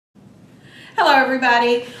Hello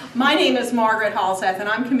everybody, my name is Margaret Halseth and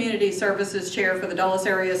I'm Community Services Chair for the Dulles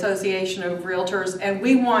Area Association of Realtors, and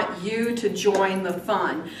we want you to join the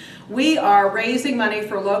fun. We are raising money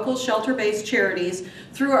for local shelter-based charities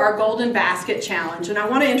through our Golden Basket Challenge, and I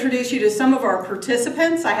want to introduce you to some of our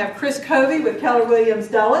participants. I have Chris Covey with Keller Williams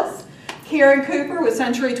Dulles, Karen Cooper with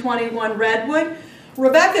Century 21 Redwood,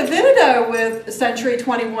 Rebecca Vinedo with Century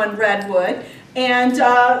 21 Redwood, and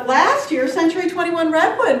last year, Century 21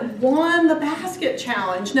 Redwood won the basket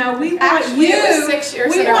challenge. Now we want Actually, you, it was 6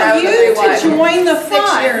 years we in a want row you that we won. to join the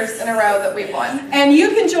fun. 6 years in a row that we won. And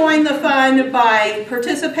you can join the fun by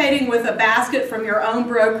participating with a basket from your own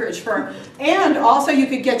brokerage firm. And also you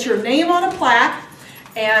could get your name on a plaque.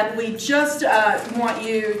 And we just want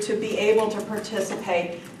you to be able to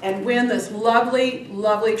participate and win this lovely,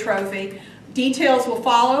 lovely trophy. Details will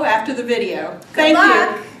follow after the video. Thank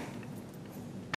you.